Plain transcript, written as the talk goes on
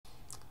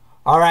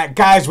Alright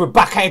guys, we're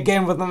back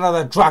again with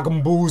another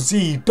Dragon Ball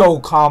Z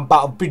Dokkan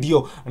battle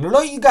video. And a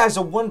lot of you guys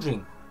are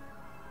wondering,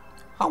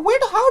 how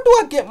do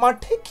I get my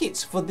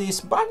tickets for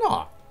this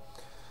banner?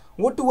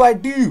 What do I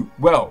do?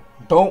 Well,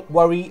 don't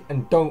worry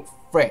and don't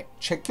fret.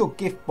 Check your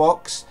gift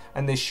box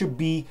and there should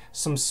be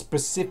some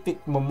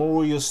specific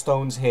memorial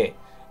stones here.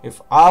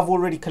 If I've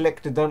already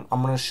collected them,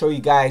 I'm going to show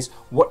you guys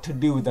what to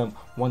do with them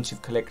once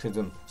you've collected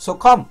them. So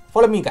come,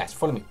 follow me guys,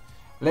 follow me.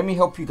 Let me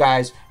help you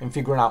guys in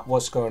figuring out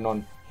what's going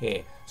on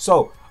here.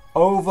 So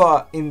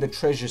over in the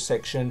treasure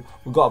section,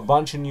 we've got a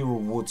bunch of new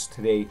rewards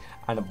today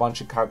and a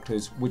bunch of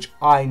characters which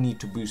I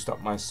need to boost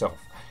up myself.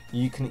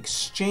 You can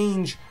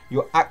exchange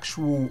your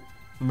actual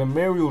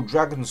memorial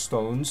dragon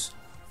stones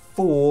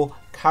for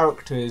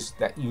characters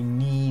that you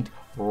need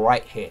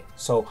right here.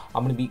 So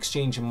I'm going to be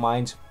exchanging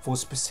mine for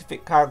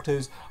specific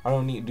characters. I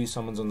don't need to do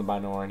summons on the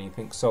banner or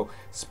anything. So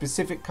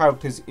specific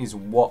characters is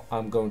what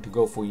I'm going to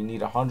go for. You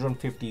need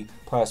 150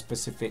 per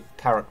specific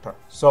character.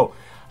 So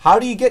how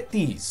do you get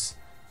these?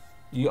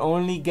 You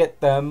only get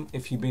them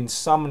if you've been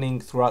summoning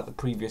throughout the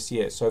previous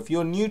year. So if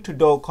you're new to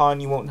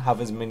Dokkan, you won't have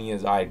as many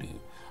as I do.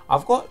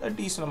 I've got a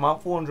decent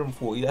amount,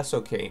 440, that's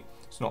okay.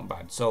 It's not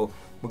bad. So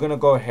we're going to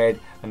go ahead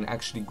and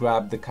actually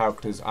grab the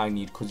characters I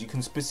need, because you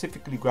can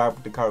specifically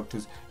grab the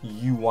characters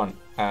you want.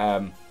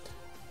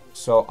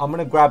 So I'm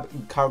going to grab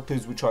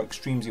characters which are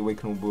extremely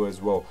awakenable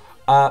as well.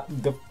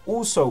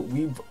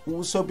 We've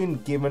also been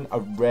given a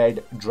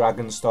red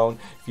dragon stone.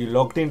 If you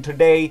logged in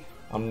today,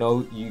 I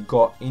know you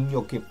got in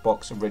your gift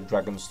box a red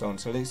dragon stone.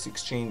 So let's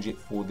exchange it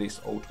for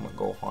this ultimate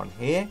Gohan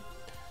here,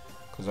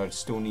 because I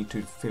still need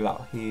to fill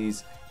out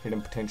his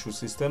hidden potential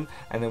system.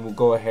 And then we'll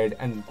go ahead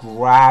and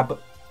grab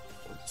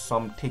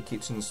some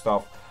tickets and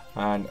stuff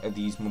and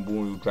these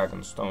memorial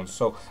dragon stones.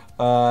 So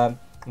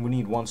we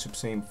need one Super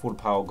Saiyan full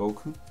power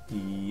Goku.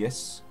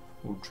 Yes,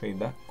 we'll trade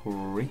that.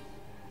 Great.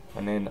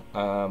 And then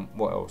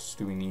what else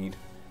do we need?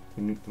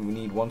 We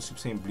need one Super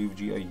Saiyan Blue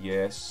Vegeta.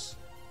 Yes.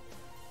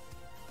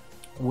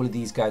 All of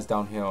these guys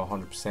down here are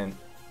 100%.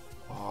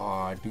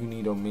 I do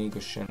need Omega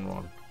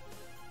Shenron.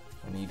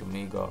 I need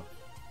Omega.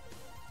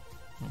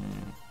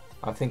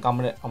 I think I'm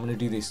gonna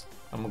do this.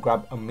 I'm gonna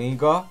grab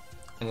Omega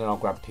and then I'll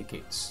grab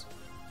tickets.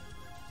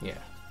 Yeah.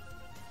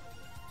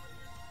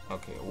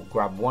 Okay, we'll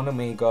grab one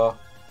Omega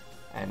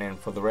and then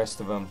for the rest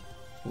of them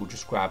we'll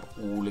just grab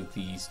all of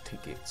these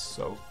tickets.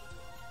 So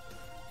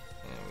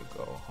there we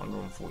go,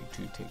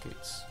 142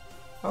 tickets.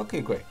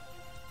 Okay, great.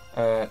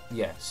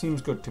 Yeah,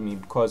 seems good to me,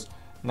 because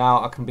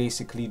now I can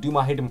basically do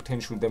my hidden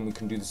potential, then we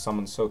can do the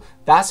summons. So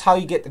that's how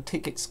you get the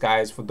tickets,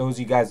 guys, for those of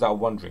you guys that are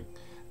wondering.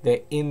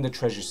 They're in the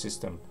treasure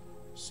system.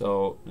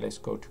 So let's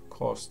go to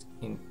cost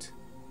int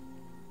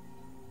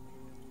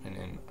and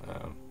then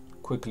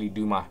quickly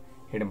do my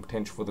hidden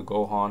potential for the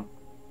Gohan.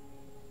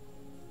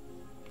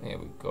 There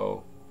we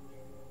go.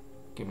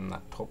 Give him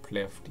that top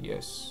left,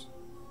 yes.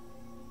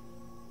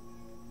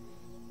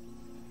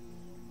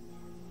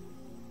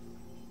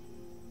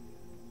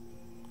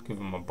 Give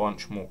him a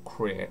bunch more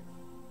crit.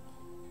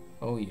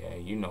 Oh yeah,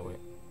 you know it.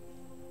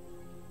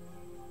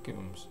 Give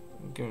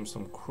him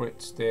some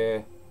crits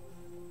there.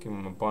 Give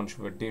him a bunch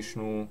of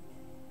additional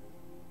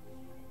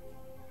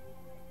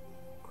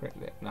crit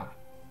there. Nah,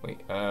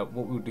 wait.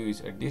 What we'll do is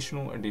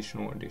additional. He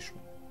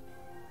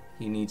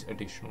needs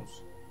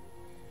additionals.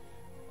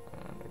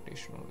 And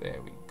additional.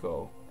 There we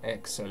go.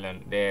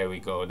 Excellent. There we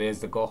go. There's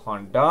the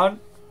Gohan done.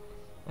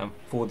 And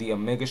for the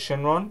Omega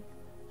Shenron,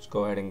 let's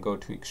go ahead and go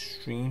to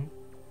extreme.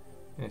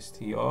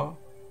 STR.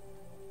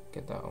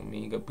 Get that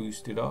Omega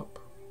boosted up.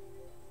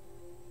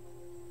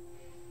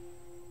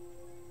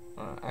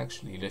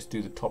 Actually, let's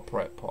do the top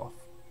right path.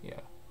 Yeah,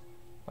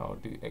 that'll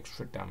do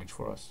extra damage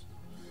for us.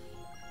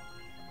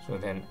 So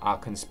then I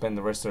can spend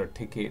the rest of the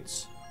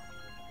tickets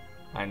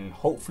and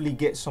hopefully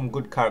get some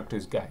good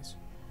characters, guys.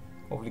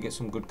 Hopefully get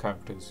some good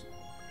characters.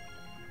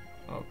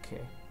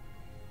 Okay.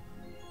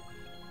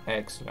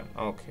 Excellent.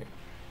 Okay.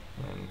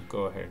 And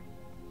go ahead.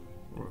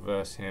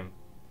 Reverse him.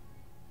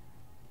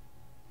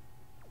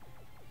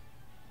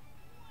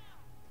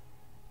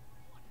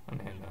 And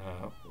then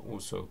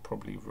also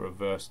probably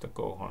reverse the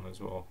Gohan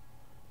as well.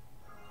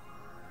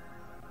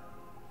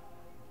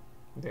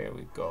 There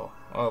we go.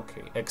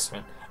 Okay,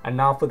 excellent. And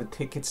now for the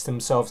tickets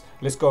themselves,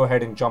 let's go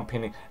ahead and jump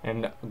in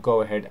and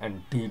go ahead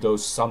and do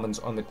those summons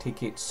on the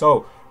tickets.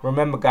 So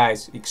remember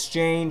guys,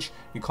 exchange,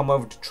 you come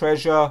over to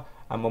treasure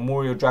and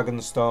memorial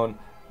dragon stone,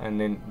 and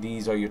then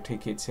these are your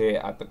tickets here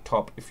at the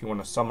top if you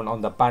want to summon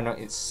on the banner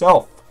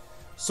itself.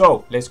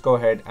 So let's go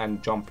ahead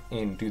and jump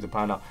in, do the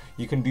banner.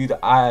 You can do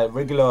the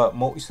regular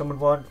multi-summon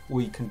one, or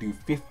you can do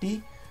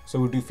 50. So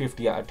we'll do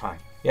 50 at a time.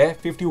 Yeah,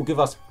 50 will give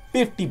us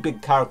 50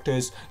 big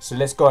characters. So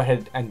let's go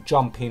ahead and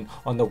jump in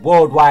on the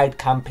worldwide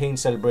campaign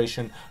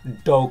celebration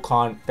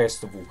Dokkan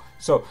festival.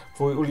 So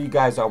for all you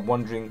guys that are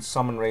wondering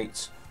summon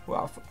rates,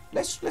 well,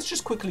 let's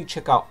just quickly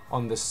check out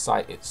on the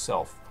site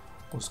itself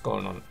what's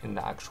going on in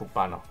the actual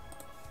banner.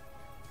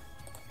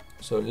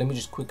 So let me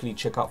just quickly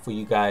check out for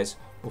you guys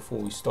before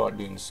we start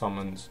doing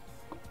summons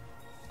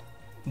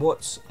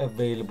what's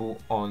available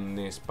on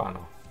this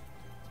banner.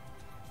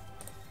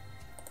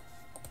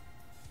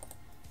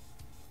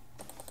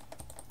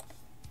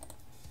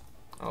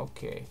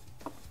 Okay.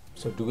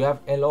 So do we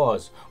have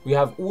LRs? We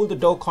have all the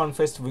Dokkan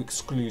Festival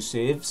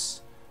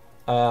exclusives.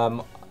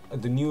 The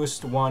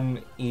newest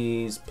one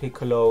is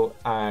Piccolo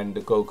and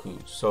Goku.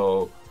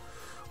 So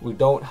we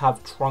don't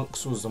have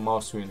Trunks or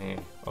Zamasu in here.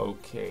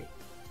 Okay.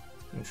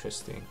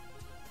 Interesting.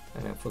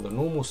 And then for the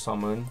normal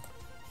summon,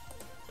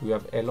 do we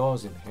have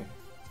LRs in here?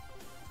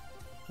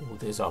 Oh,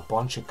 there's a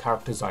bunch of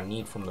characters I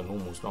need from the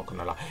normals, not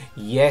gonna lie.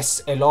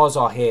 Yes, LRs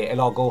are here.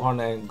 LR Gohan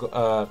and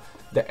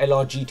the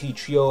LR GT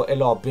Trio,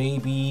 LR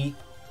Baby.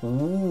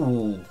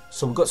 Ooh,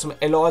 so we've got some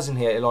LRs in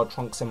here, LR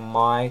Trunks and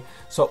Mai.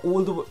 So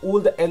all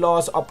the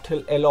LRs up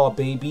till LR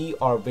Baby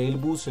are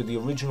available. So the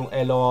original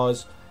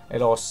LRs,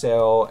 LR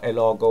Cell,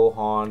 LR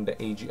Gohan,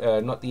 the AG,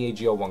 not the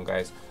AGL one,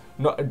 guys.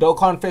 Not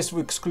Dokkan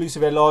Festival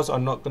exclusive LRs are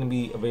not going to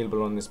be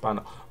available on this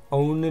banner.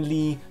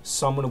 Only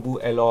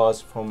summonable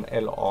LRs from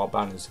LR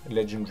banners,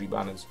 legendary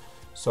banners.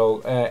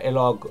 So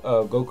LR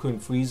Goku and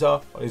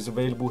Frieza is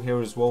available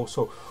here as well.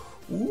 So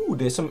ooh,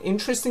 there's some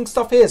interesting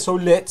stuff here. So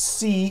let's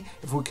see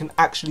if we can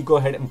actually go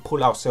ahead and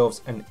pull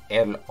ourselves an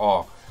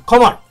LR.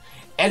 Come on,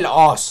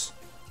 LRs.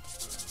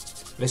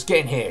 Let's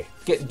get in here.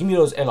 Give me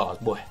those LRs,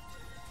 boy.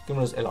 Give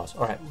me those LRs.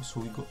 All right. So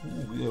we got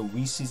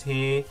Reese's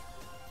here.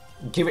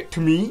 Give it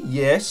to me.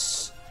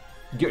 Yes.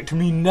 Give it to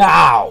me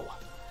now.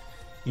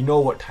 You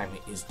know what time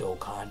it is,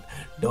 Dokkan.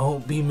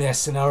 Don't be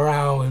messing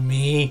around with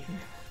me.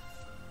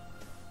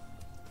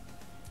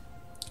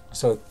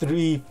 So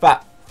 3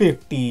 fat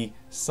 50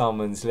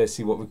 summons. Let's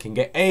see what we can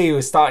get. Hey,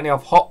 we're starting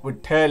off hot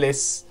with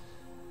Turles.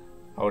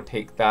 I'll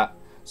take that.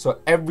 So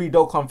every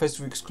Dokkan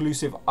Festival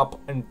exclusive up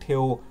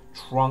until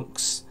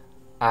Trunks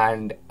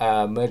and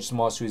Merged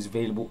Master is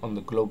available on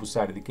the global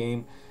side of the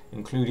game,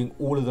 including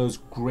all of those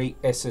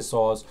great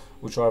SSRs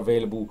which are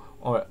available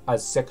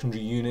as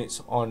secondary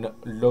units on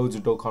loads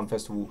of Dokkan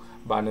Festival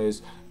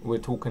banners. We're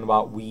talking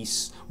about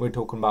Whis, we're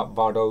talking about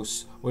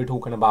Vados, we're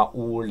talking about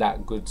all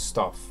that good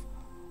stuff.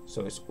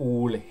 So it's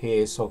all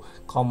here. So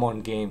come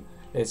on, game,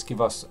 let's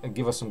give us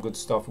some good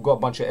stuff. We've got a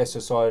bunch of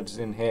SSRs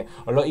in here.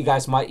 A lot of you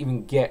guys might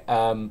even get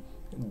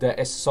the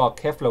SSR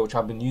Kefla, which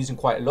I've been using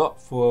quite a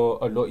lot for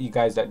a lot of you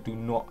guys that do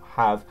not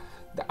have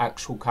the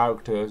actual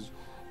characters,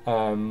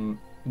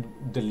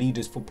 the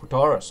leaders for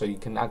Potara, so you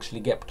can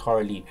actually get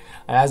Potara lead.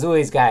 And as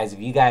always, guys, if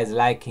you guys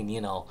liking, you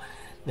know,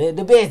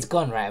 the bed's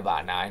gone right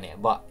about now, innit?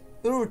 But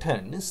it'll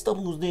return. This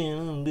stubble's there,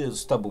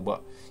 there's stubble,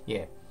 but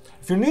yeah.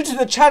 If you're new to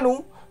the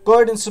channel, go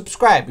ahead and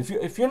subscribe.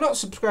 If you're not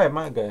subscribed,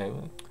 my guy,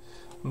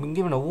 I've been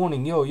given a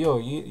warning. Yo, are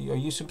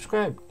you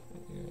subscribed?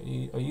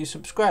 Are you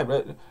subscribed?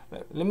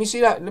 Let me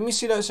see that. Let me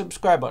see that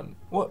subscribe button.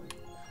 What?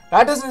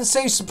 That doesn't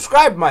say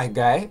subscribe, my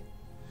guy.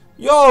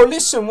 Yo,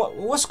 listen.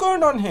 What's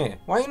going on here?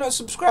 Why are you not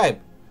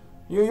subscribed?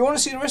 You want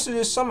to see the rest of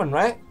this summon,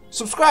 right?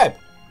 Subscribe.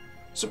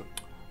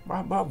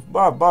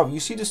 Bruv, you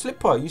see the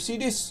slipper? You see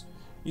this?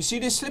 You see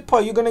this slipper?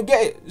 You're gonna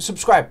get it.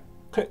 Subscribe.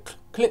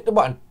 Click the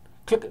button.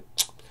 Click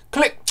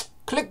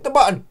the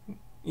button.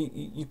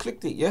 You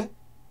clicked it, yeah?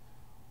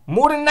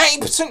 More than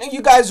 90% of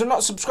you guys are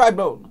not subscribed,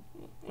 bro.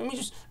 Let me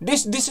just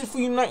this is for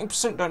you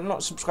 90% that are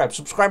not subscribed.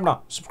 Subscribe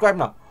now. Subscribe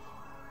now.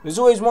 There's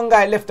always one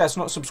guy left that's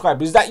not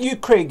subscribed. Is that you,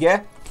 Craig?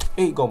 Yeah.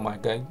 Here you go, my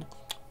guy.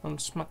 I'm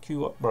smack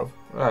you up, bro.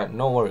 Alright,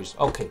 no worries.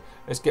 Okay,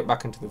 let's get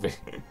back into the video.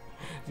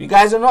 If you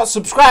guys are not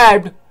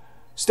subscribed,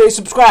 stay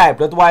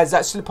subscribed. Otherwise,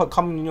 that slipper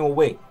coming in your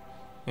way.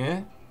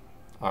 Yeah.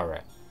 All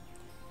right.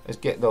 Let's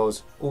get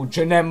those. Oh,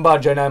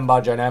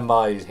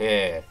 Janemba is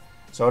here.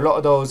 So a lot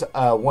of those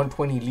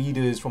 120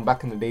 leaders from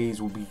back in the days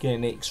will be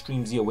getting the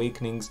Extreme Z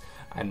Awakenings,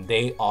 and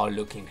they are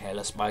looking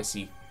hella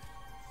spicy.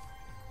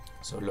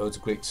 So loads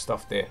of great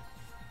stuff there.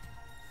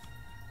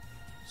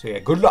 So yeah,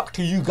 good luck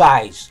to you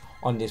guys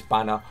on this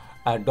banner.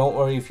 Don't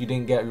worry if you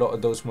didn't get a lot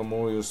of those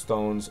memorial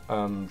stones.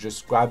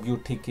 Just grab your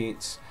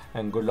tickets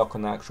and good luck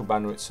on the actual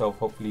banner itself.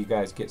 Hopefully you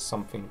guys get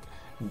something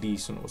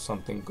decent or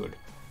something good.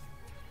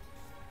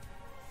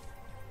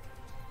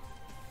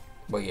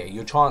 But yeah,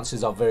 your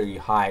chances are very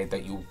high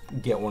that you'll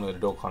get one of the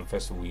Dokkan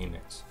Festival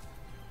units.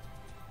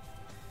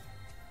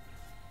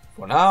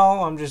 For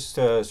now, I'm just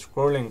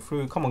scrolling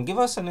through. Come on, give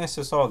us an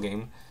SSR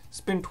game. It's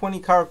been 20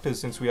 characters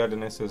since we had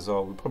an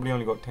SSR. We probably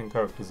only got 10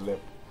 characters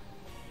left.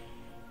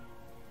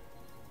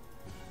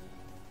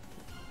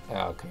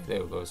 Okay,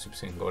 there we go. Super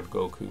Saiyan God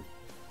Goku.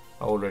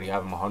 I already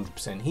have him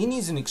 100%. He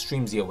needs an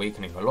Extreme Z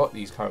Awakening. A lot of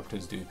these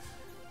characters do.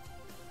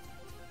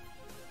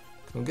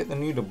 Can we get the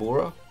new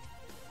Deborah?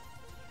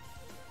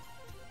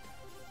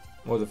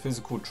 Or the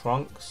physical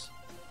Trunks?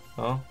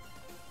 Huh?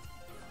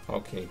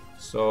 Okay,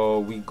 so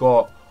we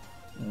got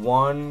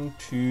 1,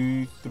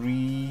 2,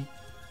 3.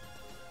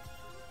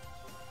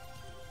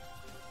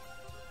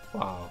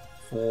 Wow,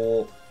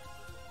 4.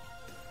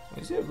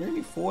 Is it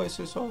really 4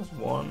 SSRs?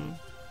 1,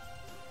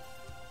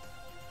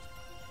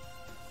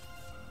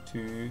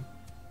 2,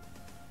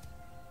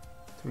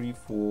 3,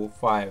 4,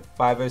 5.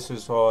 5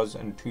 SSRs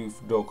and 2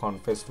 Dokkan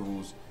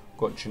Festivals.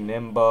 Got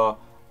Janemba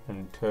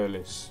and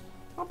Turles.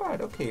 Not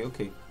bad. Okay,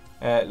 okay.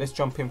 Let's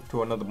jump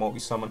into another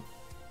multi-summon.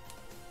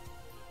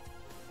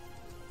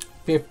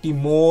 50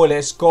 more.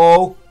 Let's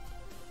go.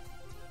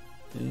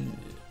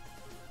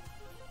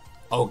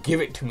 Oh,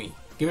 give it to me.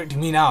 Give it to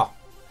me now.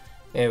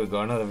 There we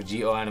go. Another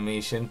Vegito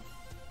animation.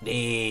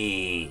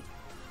 Hey.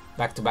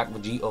 Back-to-back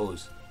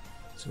Vegetos.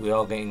 So we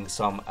are getting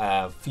some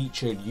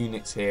featured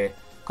units here.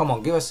 Come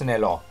on, give us an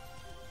LR.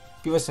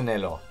 Give us an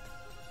LR.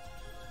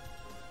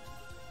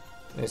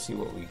 Let's see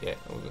what we get.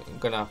 We're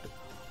gonna have to.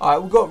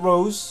 Alright, we got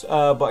Rose,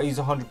 but he's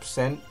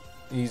 100%.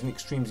 He's an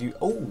Extreme Z.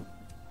 Oh,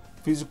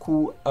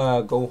 physical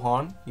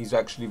Gohan. He's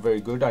actually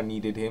very good. I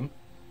needed him.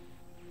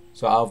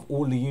 So out of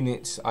all the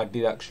units, I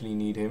did actually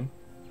need him.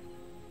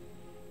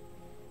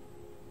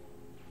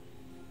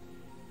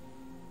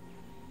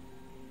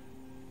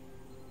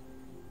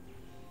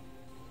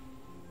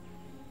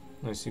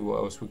 Let's see what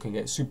else we can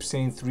get. Super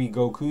Saiyan 3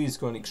 Goku. He's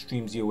got an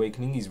Extreme Z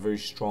Awakening. He's very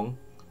strong.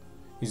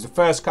 He's the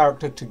first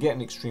character to get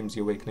an Extreme Z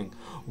Awakening.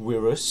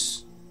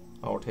 Wirus.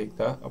 I'll take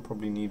that. I'll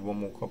probably need one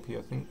more copy,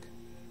 I think.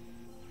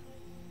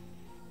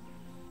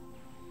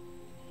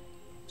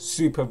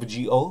 Super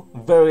Vegito.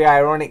 Very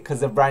ironic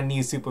because the brand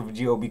new Super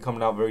Vegito will be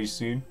coming out very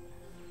soon.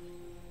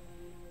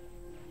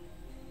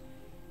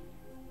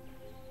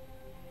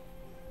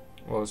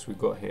 What else we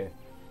got here?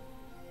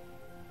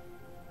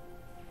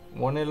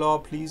 One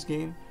LR, please,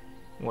 game.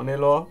 One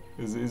LR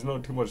is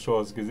not too much to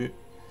ask, is it?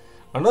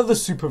 Another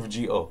Super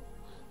Vegito.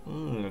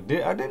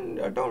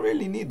 I don't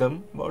really need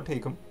them, but I'll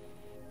take them.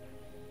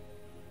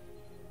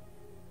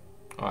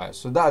 Alright,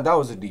 so that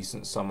was a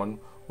decent summon.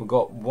 We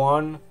got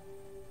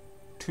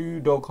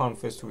 2 Dokkan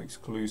Festival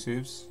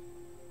exclusives,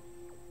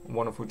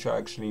 one of which I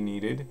actually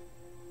needed.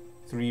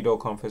 3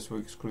 Dokkan Festival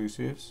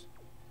exclusives.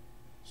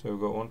 So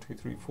we got 1, 2,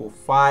 3, 4,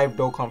 5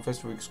 Dokkan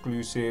Festival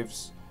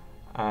exclusives,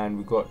 and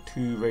we got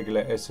 2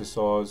 regular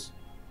SSRs.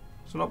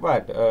 So not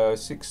bad.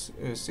 6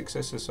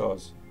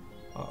 SSRs.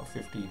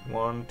 50.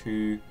 1,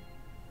 2,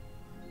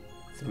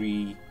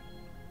 3,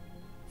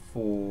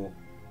 4,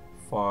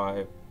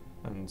 5,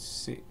 and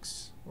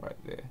 6 right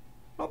there.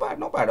 Not bad,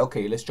 not bad.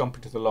 Okay, let's jump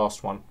into the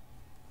last one,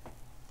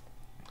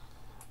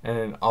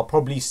 and I'll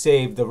probably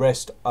save the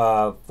rest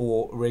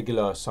for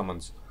regular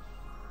summons.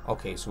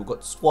 Okay, so we've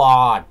got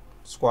Squad.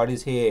 Squad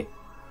is here.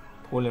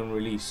 Pull and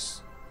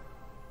release.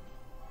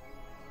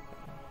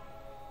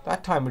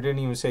 That time it didn't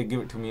even say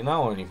give it to me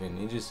now or anything.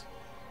 It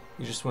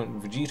just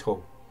went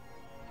Vegito.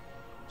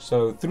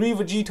 So 3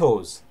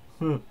 Vegetos.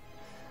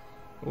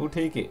 We'll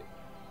take it.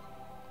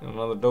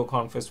 Another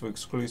Dokkan Festival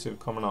exclusive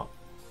coming up.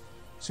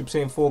 Super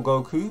Saiyan 4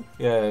 Goku.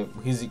 Yeah,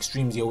 his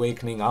Extreme Z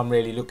Awakening. I'm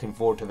really looking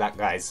forward to that,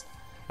 guys.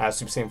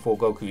 Super Saiyan 4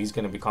 Goku, he's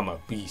going to become a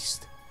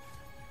beast.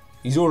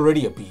 He's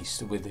already a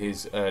beast with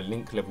his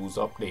link levels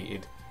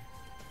updated.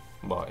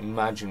 But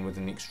imagine with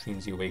an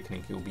Extreme Z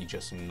Awakening, he'll be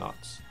just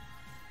nuts.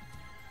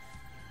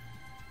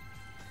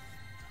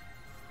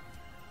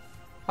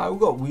 We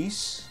got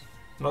Whis.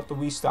 Not the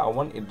Whis that I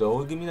wanted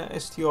though. Give me that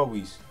STR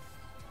Whis.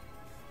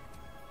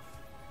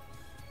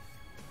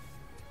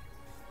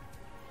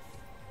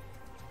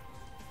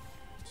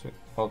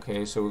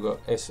 Okay, so we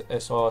got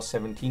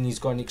SR17. He's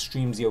got an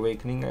Extreme Z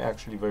Awakening,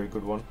 actually very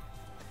good one.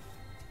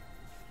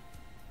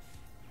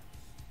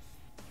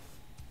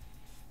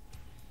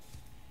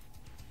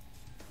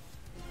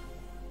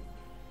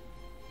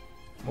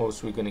 What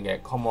else are we gonna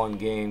get? Come on,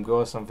 game,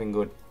 go something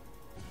good.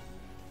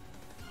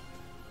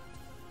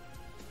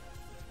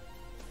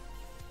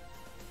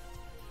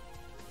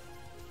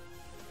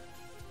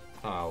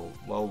 Oh,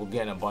 well, we're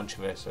getting a bunch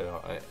of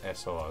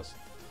SRs.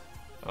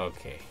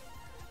 Okay.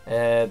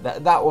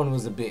 That one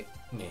was a bit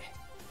meh.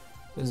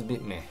 It was a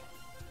bit meh.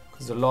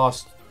 Because the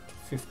last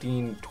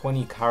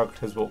 15-20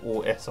 characters were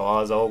all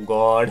SRs. Oh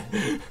god.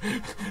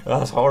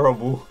 That's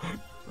horrible.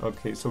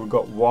 Okay, so we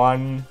got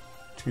 1,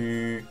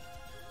 2,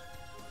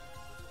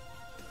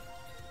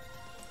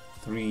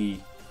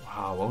 3.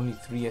 Wow, only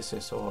 3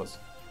 SSRs.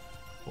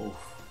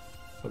 Oof.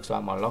 Looks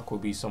like my luck will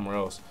be somewhere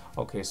else.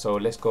 Okay, so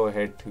let's go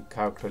ahead to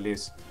character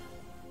list.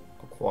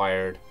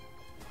 Acquired.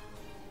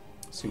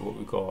 See what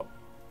we got.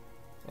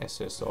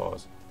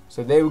 SSRs.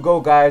 So there we go,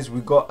 guys.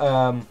 We got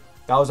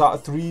that was out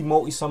of 3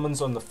 multi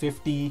summons on the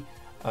 50.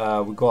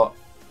 We got,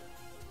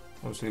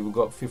 obviously we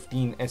got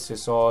 15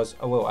 SSRs.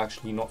 Oh well,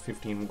 actually not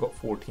 15. We got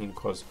 14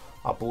 because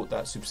I bought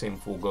that Super Saiyan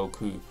 4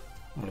 Goku.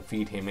 I'm gonna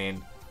feed him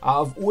in.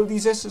 Out of all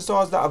these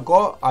SSRs that I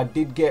got, I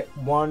did get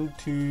 1,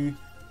 2,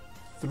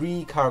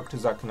 3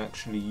 characters I can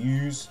actually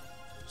use.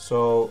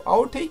 So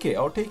I'll take it.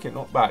 I'll take it.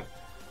 Not bad.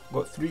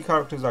 Got 3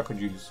 characters I could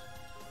use.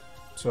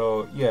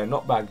 So yeah,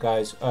 not bad,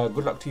 guys.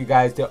 Good luck to you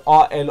guys. There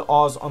are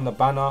LRs on the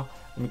banner.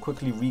 Let me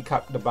quickly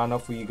recap the banner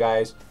for you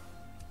guys.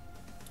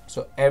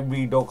 So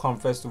every Dokkan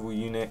Festival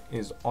unit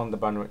is on the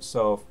banner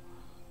itself.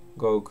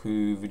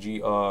 Goku,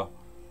 Vegeta,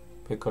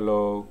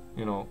 Piccolo,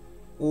 you know,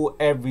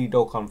 every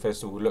Dokkan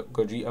Festival. Look,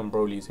 Gogeta and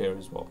Broly's here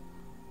as well.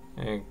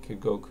 And Kid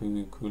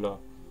Goku, Kula.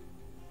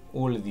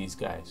 All of these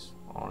guys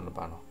are on the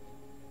banner.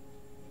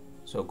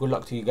 So good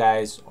luck to you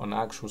guys on the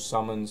actual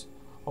summons.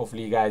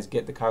 Hopefully you guys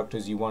get the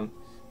characters you want,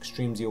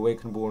 Extreme Z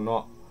Awakenable or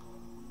not.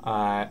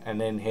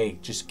 And then hey,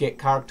 just get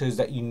characters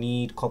that you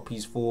need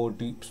copies for,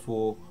 dupes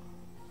for,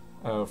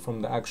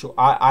 from the actual.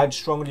 I'd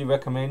strongly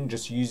recommend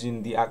just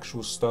using the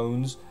actual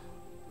stones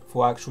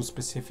for actual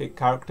specific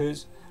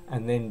characters,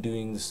 and then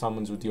doing the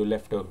summons with your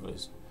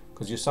leftovers,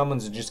 because your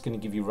summons are just going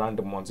to give you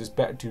random ones. It's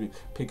better to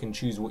pick and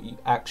choose what you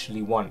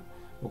actually want,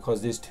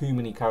 because there's too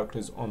many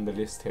characters on the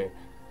list here.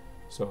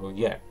 So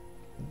yeah,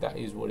 that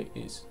is what it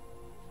is.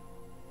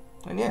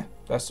 And yeah,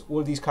 that's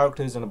all these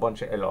characters and a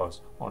bunch of LRs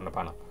on the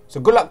banner. So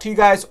good luck to you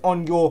guys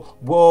on your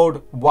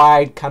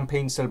worldwide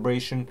campaign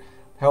celebration.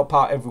 Help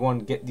out everyone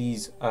get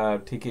these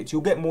tickets.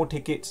 You'll get more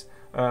tickets,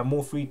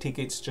 more free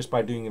tickets just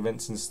by doing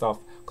events and stuff,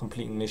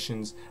 completing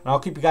missions. And I'll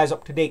keep you guys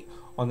up to date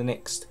on the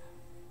next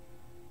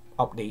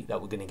update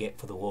that we're going to get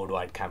for the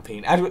worldwide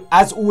campaign.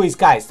 As always,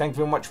 guys, thank you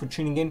very much for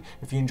tuning in.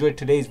 If you enjoyed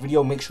today's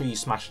video, make sure you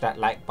smash that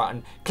like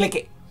button. Click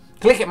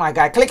it, my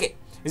guy, click it.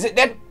 Is it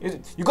dead?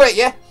 You got it?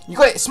 Yeah, you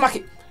got it. Smack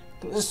it.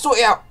 Sort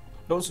it out.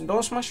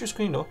 Don't smash your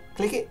screen though.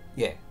 Click it.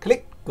 Yeah,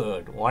 click.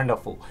 Good,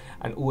 wonderful.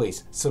 And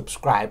always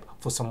subscribe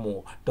for some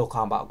more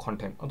Dokkan Battle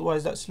content.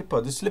 Otherwise, the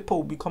slipper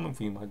will be coming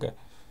for you, my guy.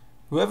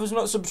 Whoever's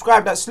not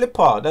subscribed,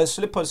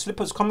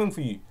 slipper's coming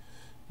for you.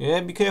 Yeah,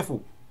 be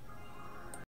careful.